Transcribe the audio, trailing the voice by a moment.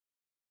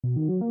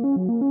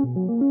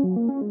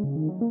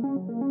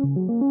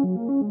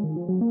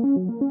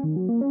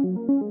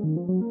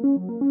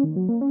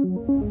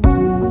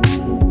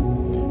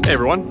Hey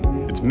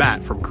everyone, it's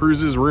Matt from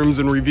Cruises, Rooms,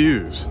 and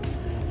Reviews.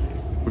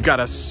 We've got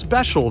a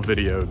special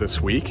video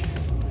this week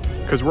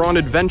because we're on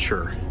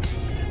adventure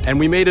and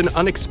we made an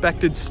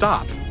unexpected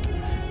stop.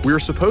 We were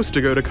supposed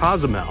to go to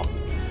Cozumel,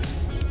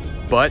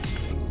 but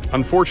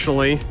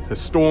unfortunately the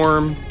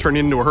storm turned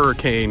into a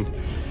hurricane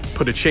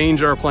put a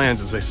change in our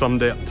plans, as they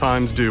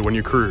sometimes do when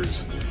you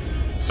cruise.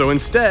 So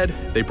instead,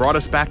 they brought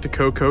us back to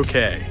Coco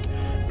Cay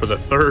for the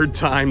third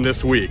time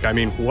this week. I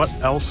mean, what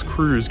else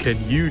cruise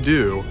can you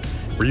do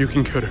where you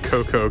can go to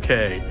Coco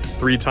Cay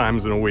 3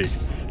 times in a week?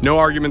 No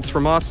arguments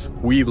from us,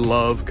 we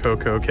love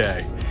Coco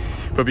Cay.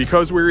 But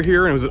because we were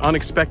here and it was an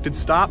unexpected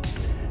stop,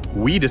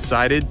 we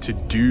decided to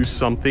do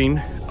something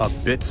a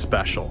bit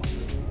special.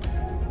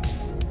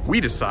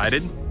 We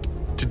decided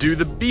to do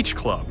the beach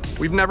club.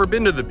 We've never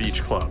been to the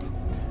beach club,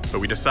 but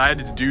we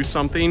decided to do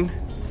something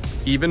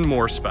even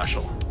more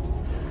special.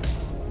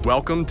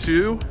 Welcome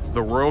to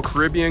the Royal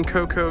Caribbean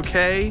Coco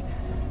Cay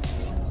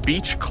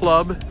Beach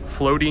Club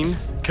Floating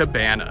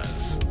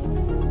Cabanas.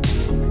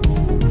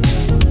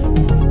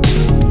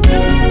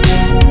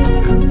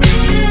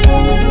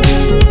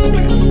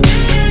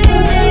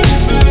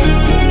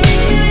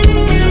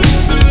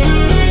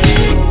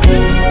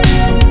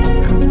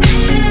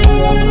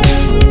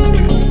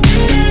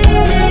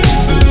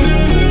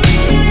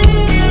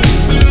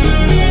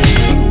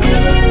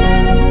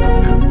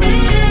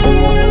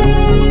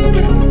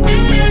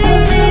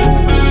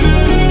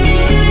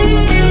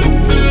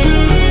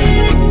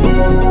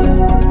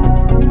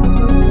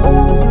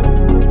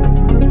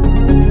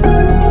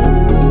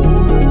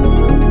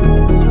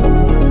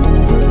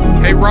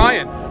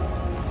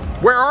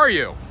 Where are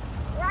you?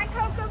 We're at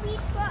Coco Beach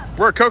Club.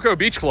 We're at Coco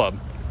Beach Club.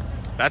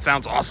 That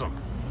sounds awesome.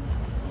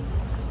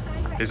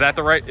 Is that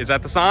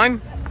the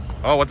sign?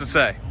 Oh, what's it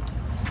say?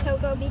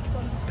 Coco Beach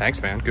Club. Thanks,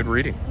 man. Good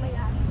reading. Oh my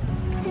God.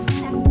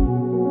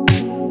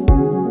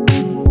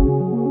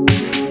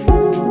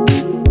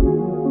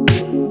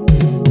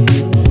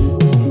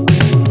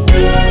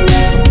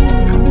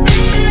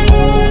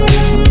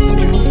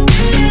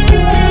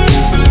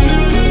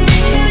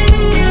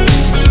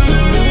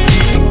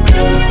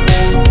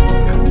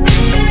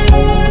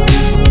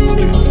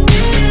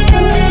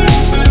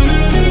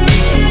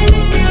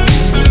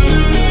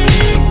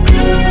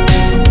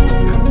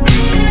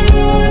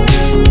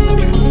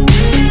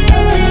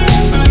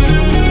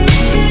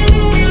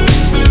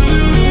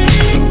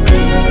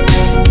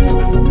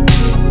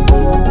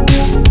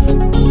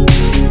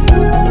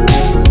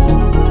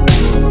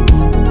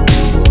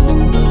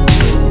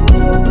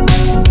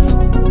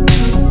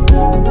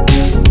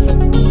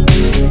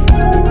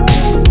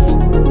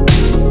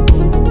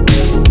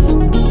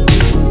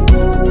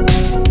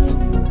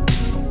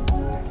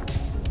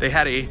 They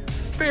had a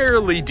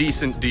fairly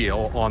decent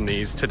deal on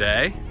these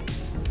today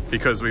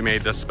because we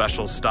made this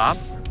special stop.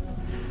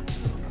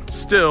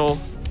 Still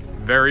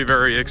very,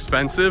 very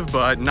expensive,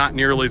 but not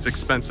nearly as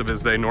expensive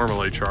as they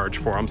normally charge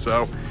for them.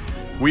 So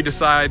we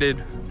decided,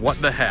 what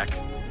the heck,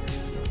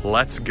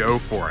 let's go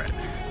for it.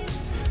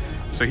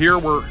 So here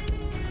we're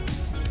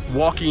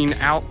walking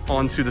out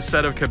onto the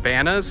set of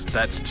cabanas.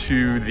 That's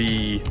to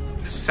the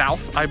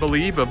south, I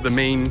believe, of the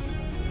main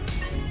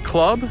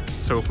club.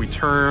 So if we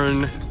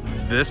turn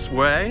this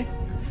way,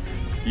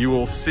 you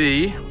will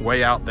see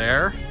way out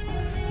there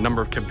a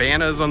number of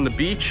cabanas on the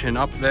beach, and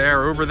up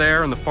there, over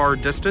there in the far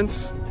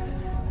distance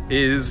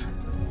is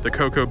the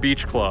Coco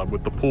Beach Club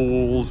with the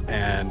pools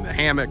and the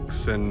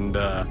hammocks and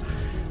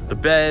the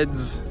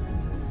beds,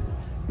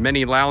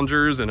 many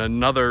loungers, and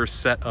another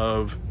set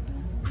of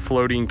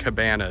floating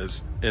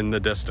cabanas in the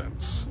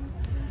distance.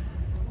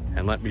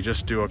 And let me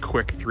just do a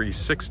quick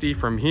 360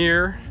 from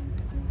here.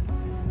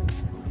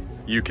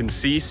 You can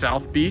see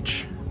South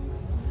Beach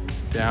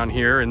down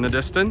here in the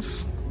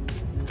distance.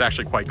 It's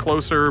actually quite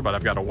closer, but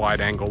I've got a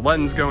wide angle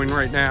lens going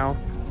right now.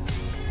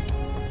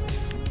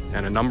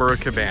 And a number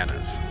of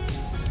cabanas.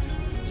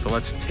 So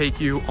let's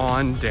take you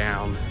on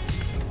down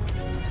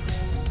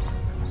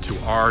to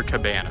our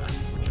cabana.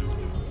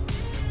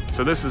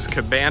 So this is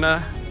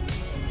cabana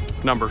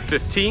number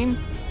 15,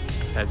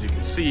 as you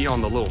can see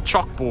on the little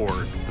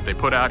chalkboard that they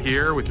put out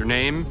here with your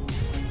name.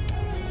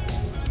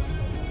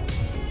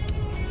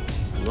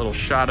 A little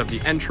shot of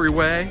the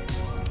entryway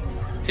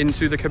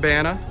into the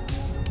cabana.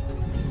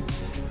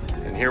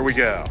 And here we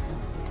go.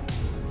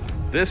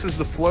 This is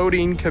the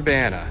floating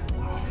cabana.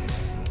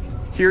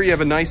 Here you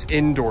have a nice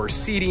indoor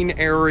seating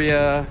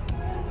area,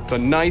 the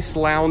nice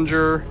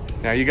lounger.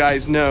 Now you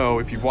guys know,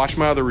 if you've watched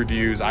my other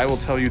reviews, I will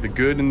tell you the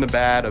good and the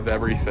bad of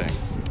everything.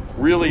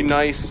 Really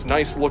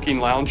nice looking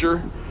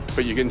lounger,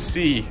 but you can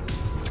see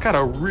it's got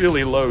a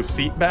really low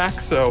seat back,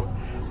 so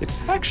it's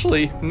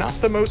actually not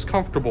the most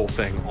comfortable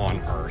thing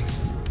on earth.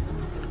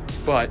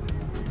 But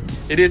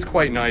it is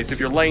quite nice. If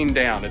you're laying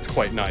down, it's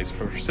quite nice.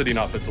 For sitting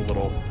up, it's a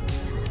little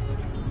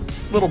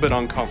bit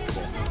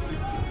uncomfortable.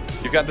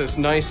 You've got this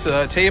nice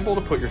table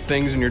to put your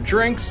things and your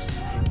drinks.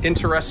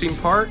 Interesting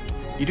part,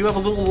 you do have a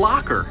little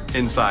locker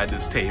inside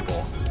this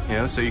table. You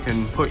know, so you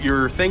can put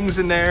your things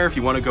in there. If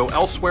you want to go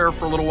elsewhere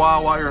for a little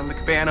while you're in the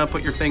cabana,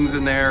 put your things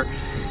in there.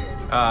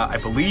 I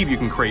believe you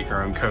can create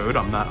your own code.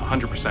 I'm not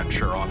 100%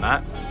 sure on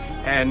that.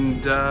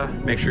 And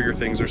make sure your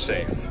things are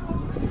safe.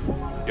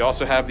 You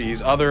also have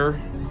these other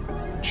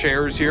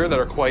chairs here that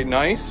are quite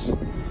nice,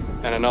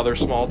 and another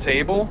small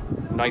table,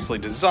 nicely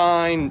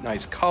designed,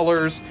 nice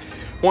colors.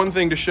 One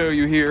thing to show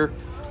you here,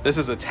 this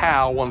is a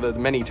towel, one of the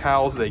many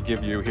towels they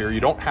give you here. You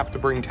don't have to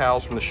bring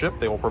towels from the ship.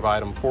 They will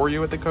provide them for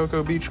you at the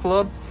Coco Beach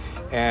Club,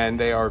 and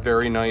they are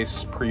very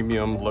nice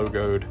premium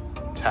logoed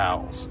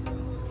towels.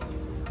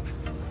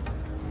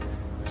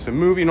 So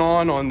moving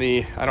on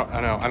the, I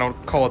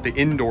don't call it the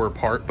indoor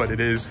part, but it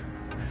is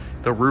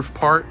the roof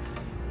part.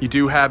 You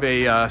do have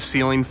a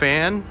ceiling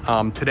fan.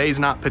 Today's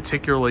not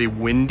particularly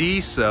windy,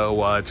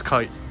 so it's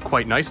quite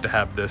nice to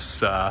have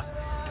this,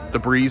 the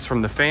breeze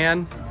from the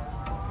fan.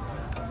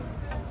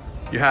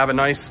 You have a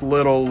nice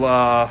little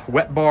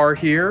wet bar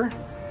here,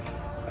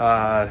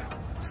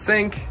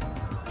 sink,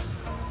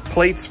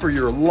 plates for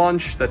your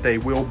lunch that they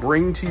will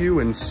bring to you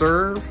and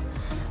serve,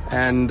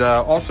 and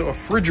also a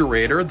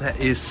refrigerator that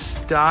is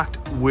stocked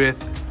with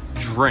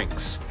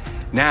drinks.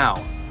 Now,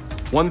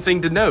 one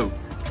thing to note,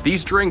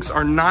 these drinks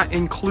are not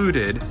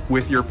included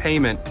with your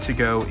payment to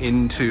go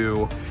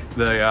into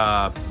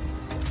the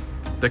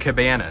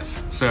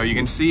cabanas. So you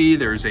can see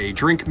there's a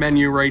drink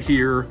menu right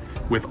here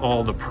with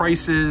all the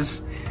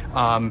prices.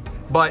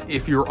 But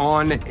if you're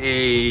on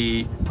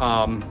a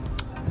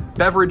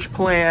beverage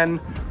plan,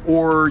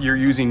 or you're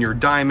using your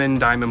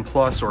Diamond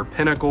Plus, or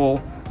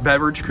Pinnacle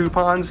beverage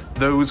coupons,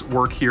 those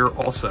work here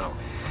also.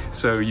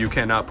 So you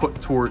can put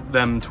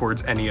them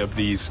towards any of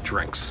these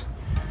drinks.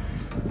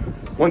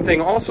 One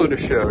thing also to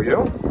show you,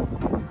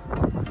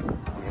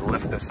 let me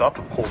lift this up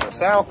and pull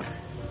this out,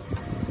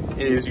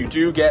 is you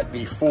do get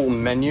the full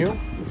menu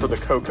for the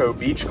Coco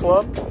Beach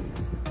Club.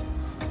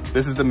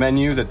 This is the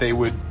menu that they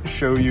would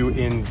show you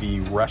in the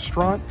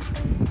restaurant,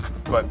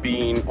 but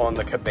being on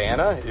the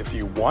cabana, if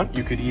you want,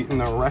 you could eat in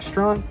the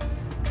restaurant,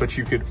 but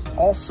you could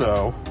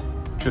also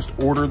just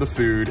order the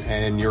food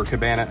and your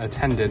cabana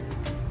attendant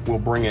will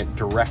bring it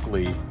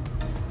directly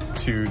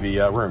to the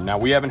room. Now,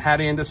 we haven't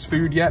had any of this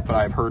food yet, but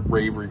I've heard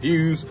rave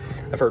reviews.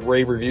 I've heard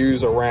rave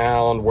reviews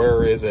around,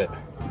 where is it?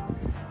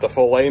 The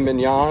filet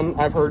mignon,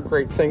 I've heard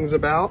great things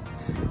about.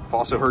 I've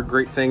also heard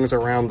great things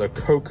around the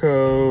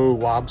Coco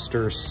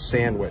lobster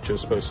sandwich. Is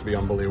supposed to be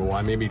unbelievable.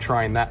 I may be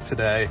trying that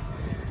today.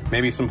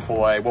 Maybe some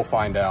filet, we'll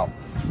find out.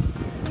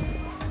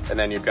 And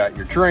then you've got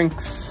your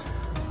drinks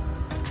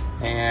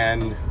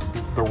and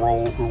the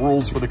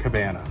rules for the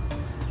cabana.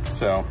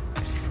 So,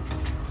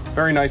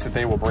 very nice that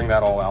they will bring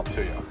that all out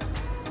to you.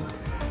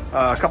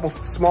 A couple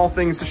small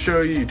things to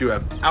show you. You do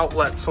have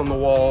outlets on the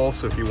wall,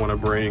 so if you want to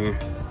bring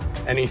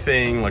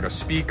anything like a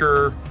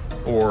speaker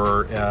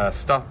or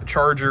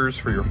chargers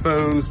for your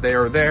phones, they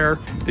are there.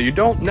 That you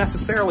don't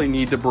necessarily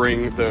need to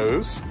bring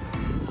those.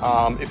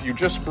 If you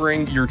just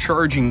bring your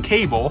charging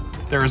cable,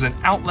 there's an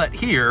outlet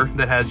here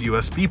that has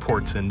USB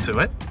ports into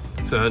it.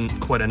 So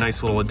quite a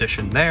nice little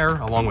addition there,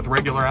 along with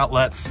regular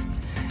outlets.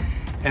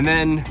 And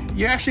then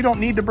you actually don't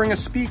need to bring a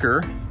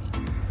speaker,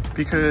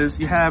 because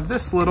you have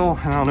this little,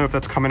 I don't know if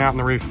that's coming out in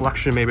the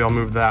reflection, maybe I'll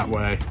move that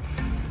way,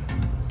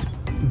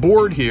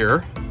 board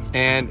here,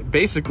 and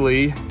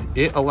basically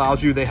it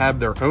allows you, they have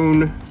their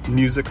own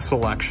music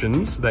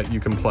selections that you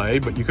can play,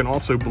 but you can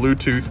also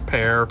Bluetooth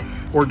pair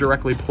or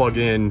directly plug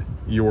in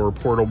your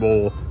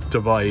portable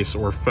device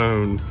or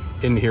phone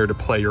in here to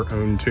play your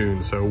own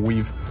tunes. So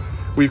we've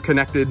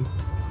connected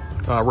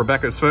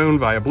Rebecca's phone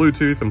via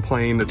Bluetooth and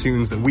playing the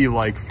tunes that we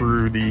like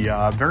through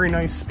the very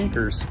nice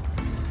speakers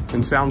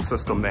and sound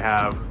system they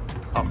have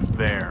up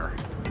there.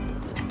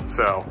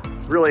 So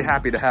really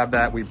happy to have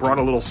that. We brought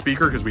a little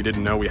speaker because we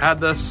didn't know we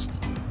had this.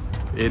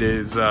 It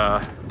is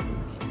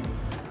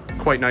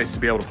quite nice to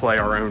be able to play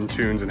our own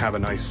tunes and have a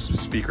nice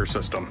speaker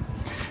system.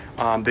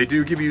 They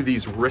do give you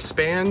these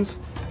wristbands.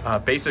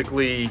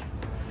 Basically,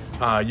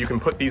 you can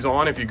put these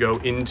on if you go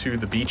into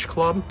the beach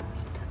club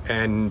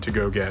and to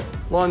go get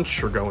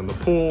lunch or go in the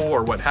pool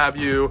or what have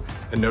you,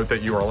 and note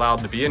that you are allowed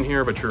to be in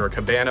here, but you're a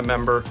cabana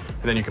member,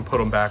 and then you can put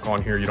them back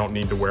on here. You don't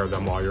need to wear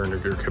them while you're in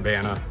your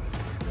cabana.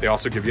 They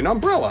also give you an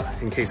umbrella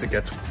in case it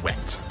gets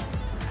wet.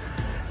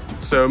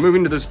 So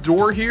moving to this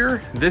door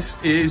here, this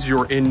is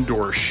your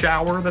indoor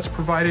shower that's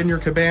provided in your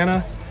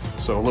cabana.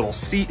 So a little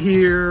seat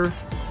here,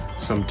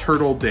 some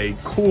turtle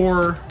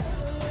decor,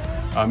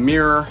 a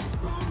mirror,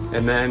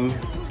 and then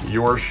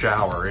your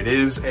shower. It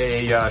is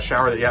a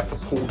shower that you have to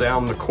pull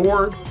down the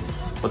cord.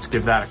 Let's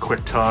give that a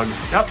quick tug.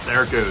 Yep,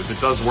 there it goes. It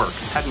does work.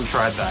 Hadn't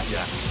tried that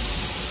yet.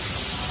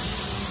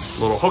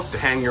 Little hook to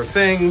hang your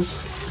things,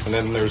 and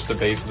then there's the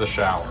base of the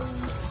shower.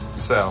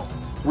 So,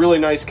 really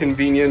nice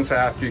convenience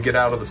after you get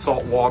out of the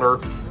salt water,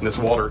 and this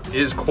water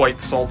is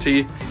quite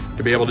salty,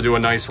 to be able to do a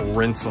nice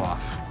rinse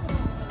off.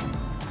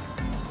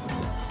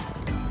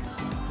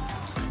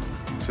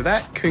 So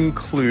that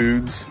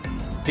concludes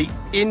the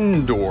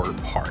indoor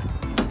part.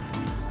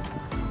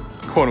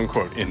 Quote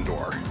unquote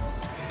indoor.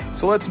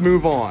 So let's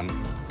move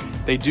on.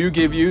 They do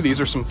give you,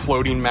 these are some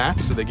floating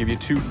mats, so they give you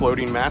 2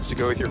 floating mats to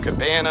go with your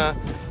cabana.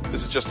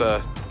 This is just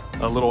a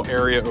little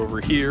area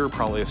over here,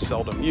 probably a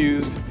seldom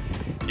used.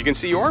 You can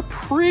see you are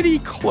pretty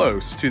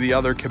close to the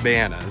other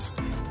cabanas,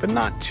 but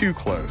not too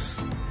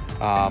close.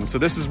 So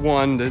this is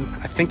one that,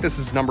 I think this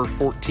is number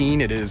 14.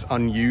 It is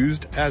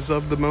unused as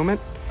of the moment.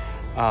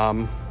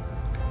 But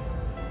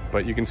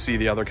you can see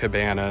the other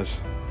cabanas.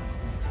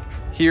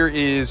 Here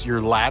is your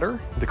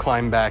ladder to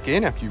climb back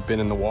in after you've been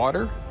in the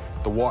water.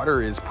 The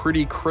water is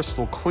pretty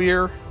crystal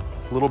clear,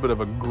 a little bit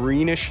of a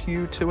greenish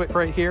hue to it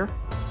right here.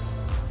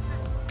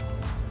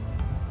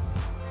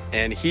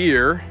 And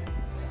here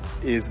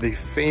is the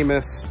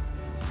famous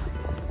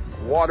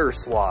water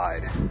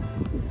slide.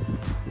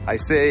 I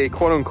say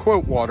quote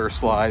unquote water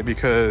slide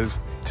because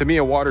to me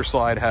a water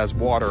slide has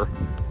water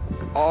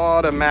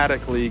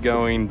automatically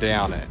going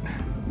down it.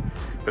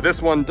 But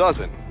this one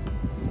doesn't.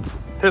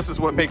 This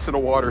is what makes it a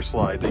water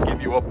slide. They give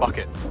you a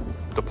bucket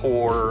to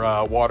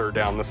pour water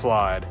down the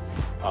slide.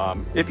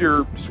 If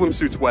your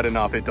swimsuit's wet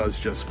enough, it does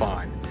just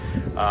fine.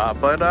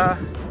 But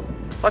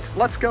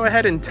let's go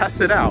ahead and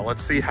test it out.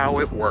 Let's see how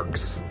it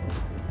works.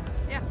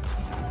 Yeah.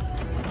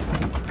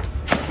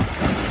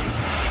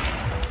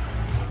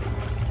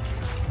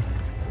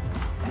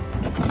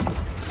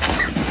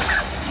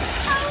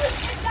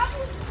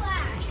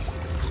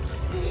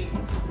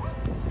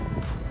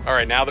 All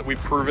right, now that we've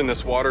proven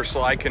this water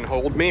slide can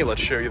hold me,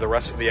 let's show you the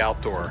rest of the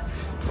outdoor.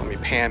 So let me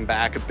pan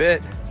back a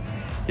bit.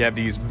 You have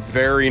these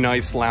very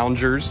nice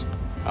loungers.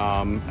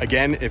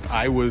 Again, if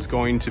I was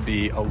going to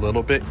be a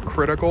little bit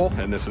critical,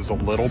 and this is a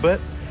little bit,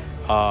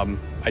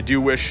 I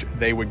do wish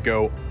they would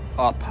go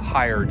up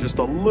higher just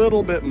a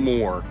little bit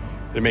more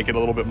to make it a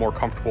little bit more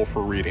comfortable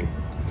for reading.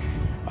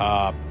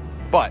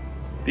 But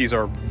these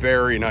are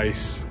very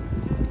nice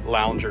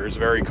loungers,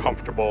 very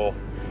comfortable,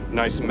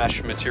 nice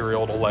mesh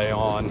material to lay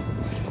on.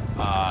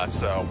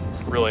 So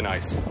really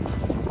nice.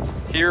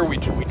 Here we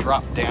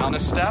drop down a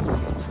step,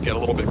 get a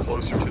little bit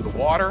closer to the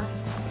water.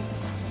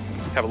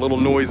 Have a little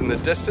noise in the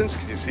distance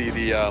because you see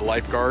the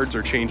lifeguards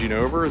are changing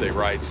over. They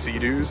ride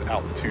Sea-Doos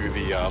out to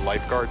the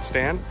lifeguard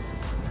stand.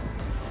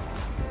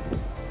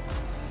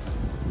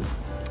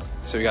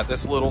 So we got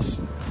this little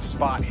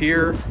spot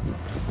here.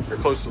 You're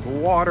close to the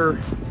water.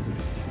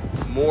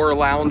 More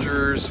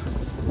loungers,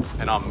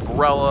 an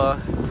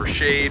umbrella for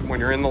shade when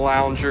you're in the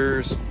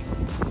loungers.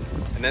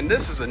 And then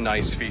this is a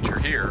nice feature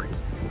here.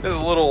 This is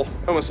a little,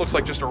 almost looks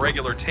like just a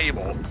regular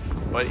table,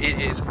 but it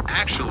is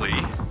actually,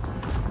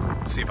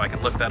 let's see if I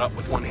can lift that up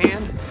with one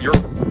hand.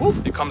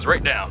 Whoop, it comes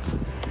right down.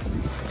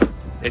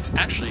 It's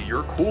actually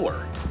your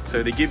cooler.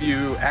 So they give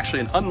you actually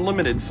an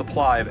unlimited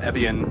supply of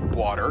Evian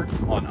water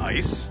on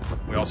ice.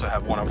 We also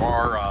have one of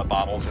our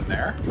bottles in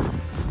there.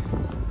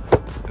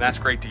 And that's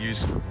great to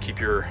use, keep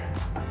your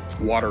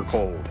water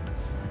cold.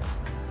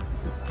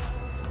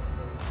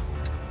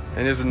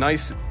 And there's a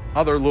nice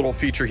other little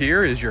feature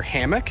here is your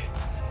hammock.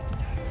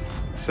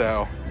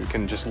 So you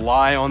can just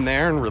lie on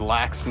there and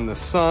relax in the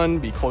sun,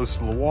 be close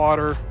to the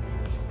water.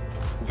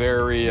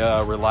 Very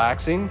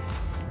relaxing.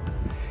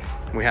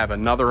 We have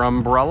another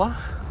umbrella.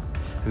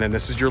 And then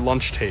this is your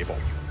lunch table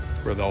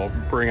where they'll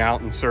bring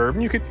out and serve.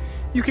 And you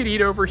could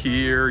eat over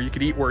here, you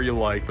could eat where you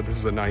like, but this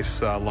is a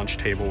nice lunch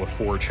table with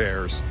 4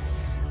 chairs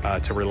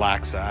to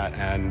relax at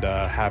and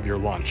have your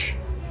lunch.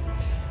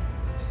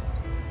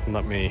 And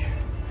let me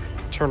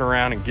turn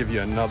around and give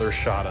you another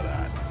shot of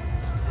that.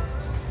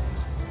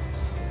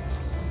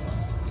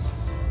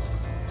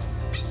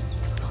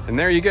 And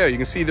there you go. You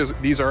can see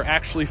these are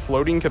actually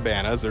floating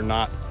cabanas. They're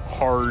not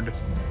hard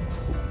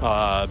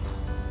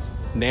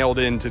nailed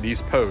into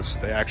these posts.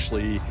 They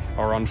actually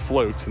are on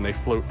floats and they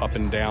float up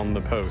and down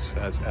the posts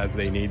as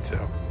they need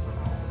to.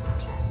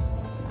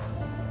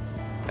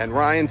 And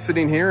Ryan's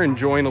sitting here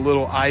enjoying a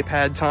little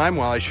iPad time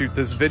while I shoot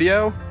this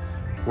video.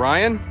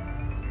 Ryan,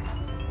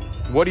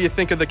 what do you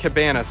think of the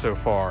cabana so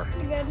far?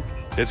 Good.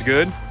 It's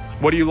good?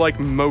 What do you like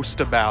most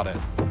about it?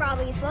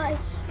 Probably slide.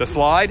 The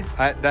slide?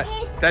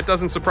 That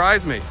doesn't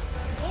surprise me.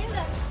 And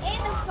the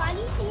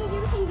funny thing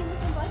you can do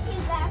with the bucket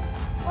is that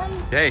when...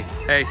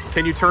 Hey,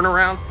 can you turn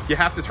around? You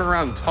have to turn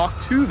around and talk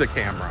to the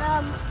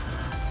camera.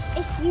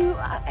 If you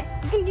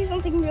can do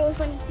something really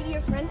funny to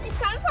your friends, it's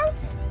kind of hard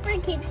for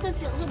kids to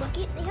fill the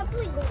bucket. They have to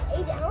like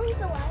lay down,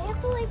 so I have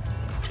to like...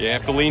 You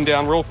have to lean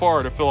down real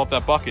far to fill up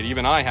that bucket.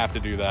 Even I have to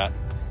do that.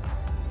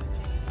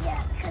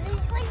 Yeah, because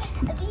it's like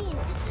heavy.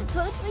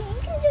 So it's like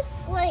you can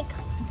just like...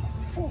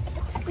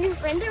 Your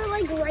friends are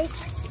like right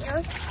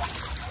here.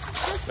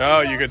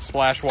 Oh, you could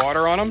splash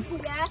water on them?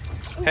 Yeah.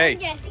 Hey,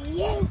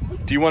 Yeah.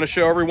 do you want to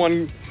show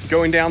everyone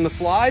going down the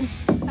slide?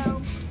 I'm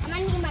gonna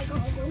need my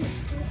goggles.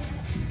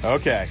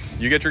 Okay,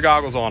 you get your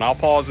goggles on. I'll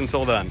pause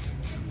until then.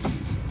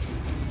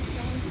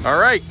 All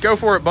right, go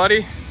for it,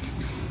 buddy.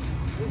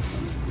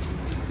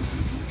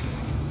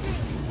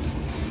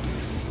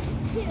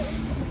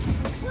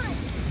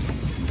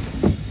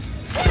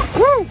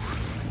 Woo!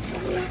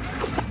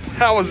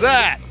 How was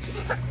that?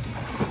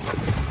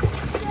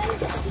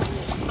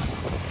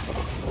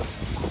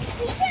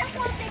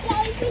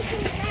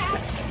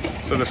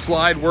 So the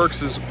slide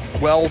works as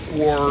well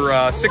for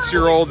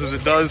 6-year-olds as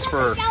it does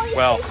for,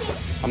 well,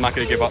 I'm not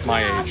gonna give up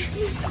my age.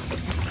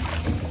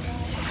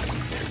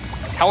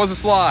 How was the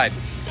slide?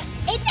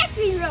 It's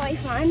actually really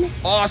fun.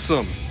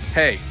 Awesome.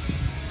 Hey,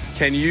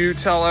 can you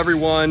tell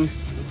everyone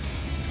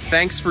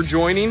thanks for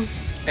joining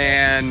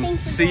and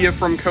see you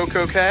from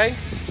Coco Cay?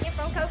 See you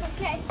from Coco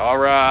Cay. All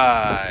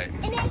right.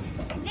 And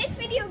if this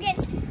video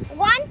gets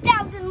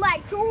 1,000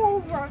 likes or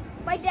over,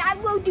 my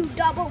dad will do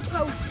double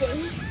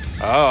posting.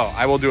 Oh,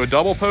 I will do a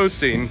double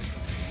posting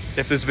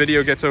if this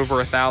video gets over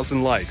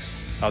 1,000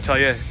 likes. I'll tell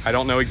you, I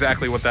don't know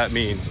exactly what that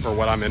means or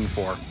what I'm in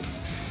for.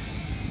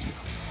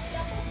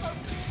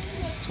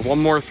 So one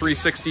more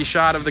 360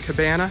 shot of the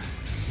cabana.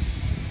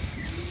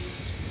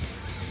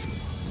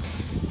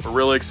 We're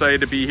really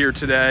excited to be here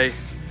today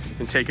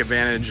and take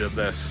advantage of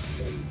this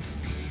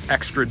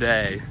extra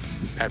day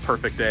at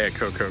Perfect Day at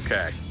Coco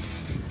Cay.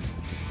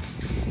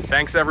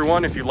 Thanks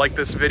everyone. If you like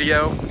this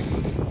video,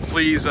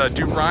 please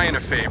do Ryan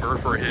a favor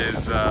for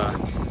his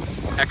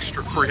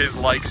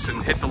likes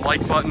and hit the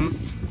like button.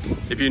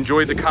 If you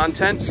enjoyed the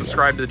content,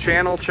 subscribe to the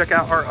channel, check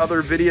out our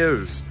other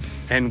videos,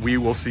 and we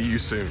will see you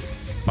soon.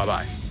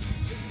 Bye-bye.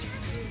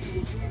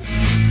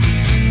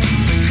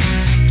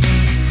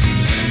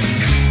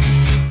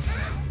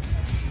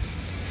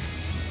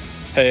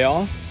 Hey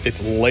y'all,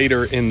 it's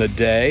later in the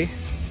day.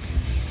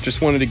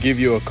 Just wanted to give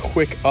you a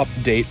quick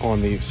update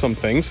on some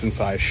things since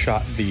I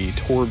shot the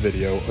tour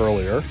video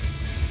earlier.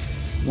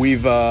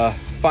 We've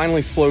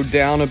finally slowed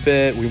down a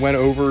bit. We went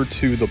over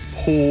to the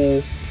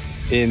pool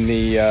in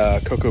the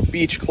Coco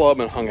Beach Club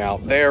and hung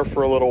out there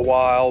for a little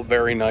while.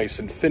 Very nice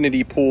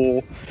infinity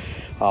pool.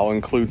 I'll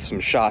include some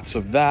shots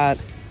of that.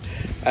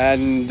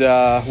 And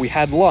we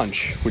had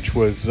lunch, which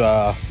was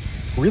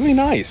really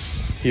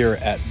nice here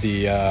at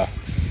the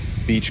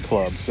Beach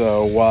Club.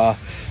 So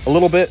a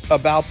little bit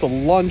about the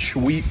lunch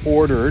we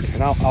ordered,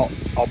 and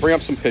I'll bring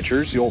up some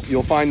pictures.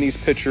 You'll find these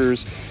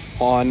pictures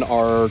on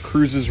our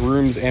Cruises,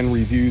 Rooms, and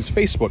Reviews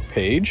Facebook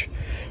page.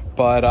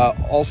 But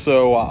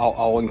also,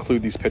 I'll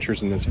include these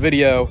pictures in this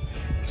video.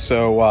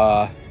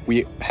 So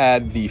we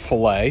had the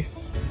filet,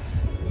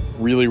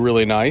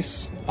 really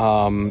nice,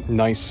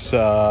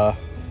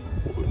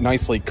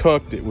 nicely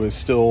cooked. It was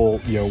still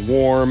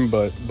warm,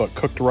 but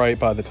cooked right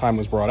by the time it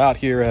was brought out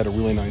here. It had a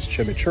really nice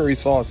chimichurri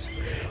sauce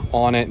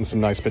on it and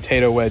some nice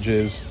potato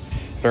wedges.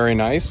 Very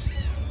nice.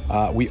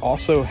 We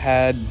also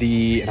had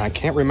and I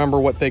can't remember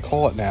what they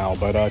call it now,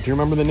 but do you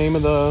remember the name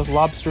of the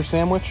lobster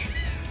sandwich?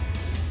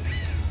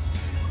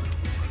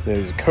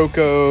 There's a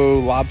Coco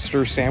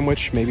lobster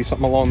sandwich, maybe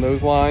something along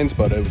those lines,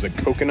 but it was a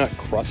coconut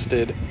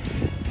crusted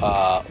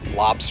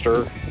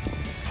lobster.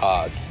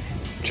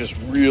 Just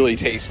really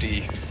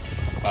tasty,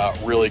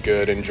 really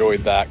good.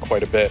 Enjoyed that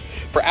quite a bit.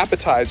 For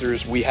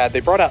appetizers,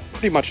 they brought out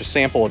pretty much a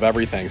sample of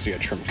everything. So you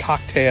had shrimp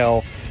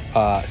cocktail,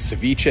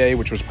 ceviche,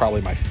 which was probably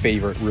my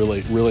favorite,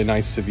 really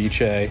nice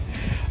ceviche.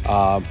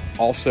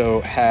 Also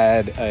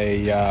had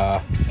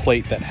a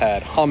plate that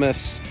had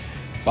hummus,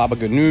 baba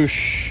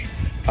ganoush,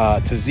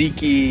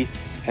 tzatziki,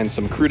 and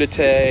some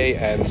crudité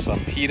and some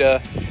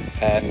pita,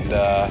 and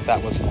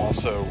that was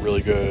also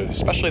really good,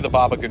 especially the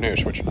baba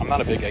ganoush, which I'm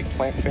not a big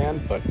eggplant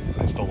fan, but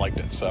I still liked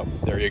it. So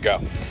there you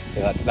go.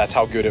 Yeah, that's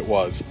how good it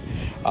was.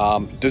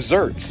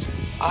 Desserts,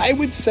 I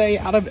would say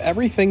out of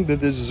everything, the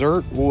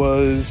dessert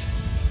was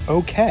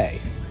okay.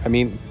 I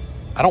mean,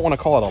 I don't want to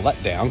call it a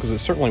letdown because it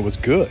certainly was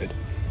good,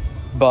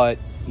 but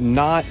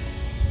not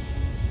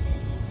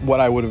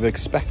what I would have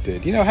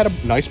expected. It had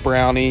a nice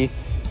brownie.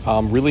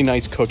 Really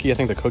nice cookie. I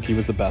think the cookie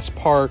was the best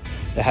part.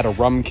 It had a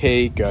rum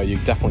cake. You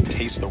definitely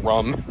taste the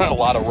rum. A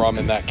lot of rum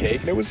in that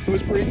cake. It was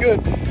pretty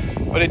good,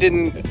 but it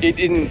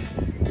didn't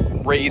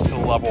raise to the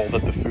level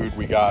that the food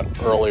we got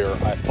earlier,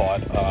 I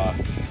thought,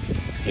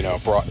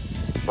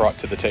 brought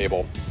to the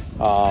table.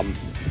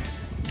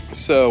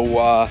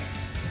 So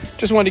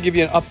just wanted to give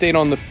you an update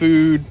on the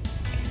food,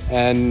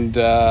 and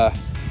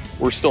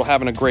we're still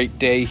having a great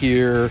day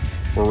here.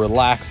 We're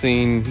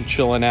relaxing,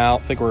 chilling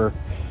out. I think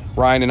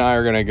Ryan and I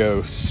are gonna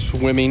go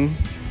swimming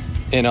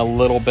in a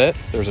little bit.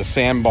 There's a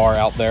sandbar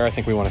out there. I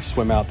think we want to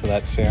swim out to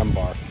that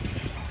sandbar.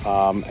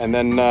 And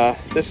then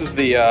this is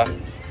the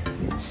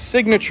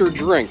signature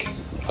drink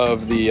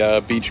of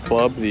the Beach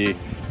Club,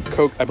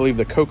 I believe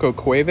the Coco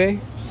Cay.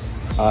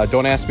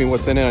 Don't ask me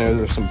what's in it. I know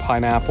there's some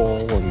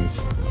pineapple and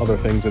other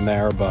things in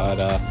there,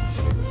 but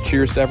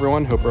cheers to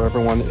everyone. Hope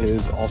everyone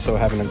is also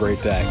having a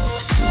great day.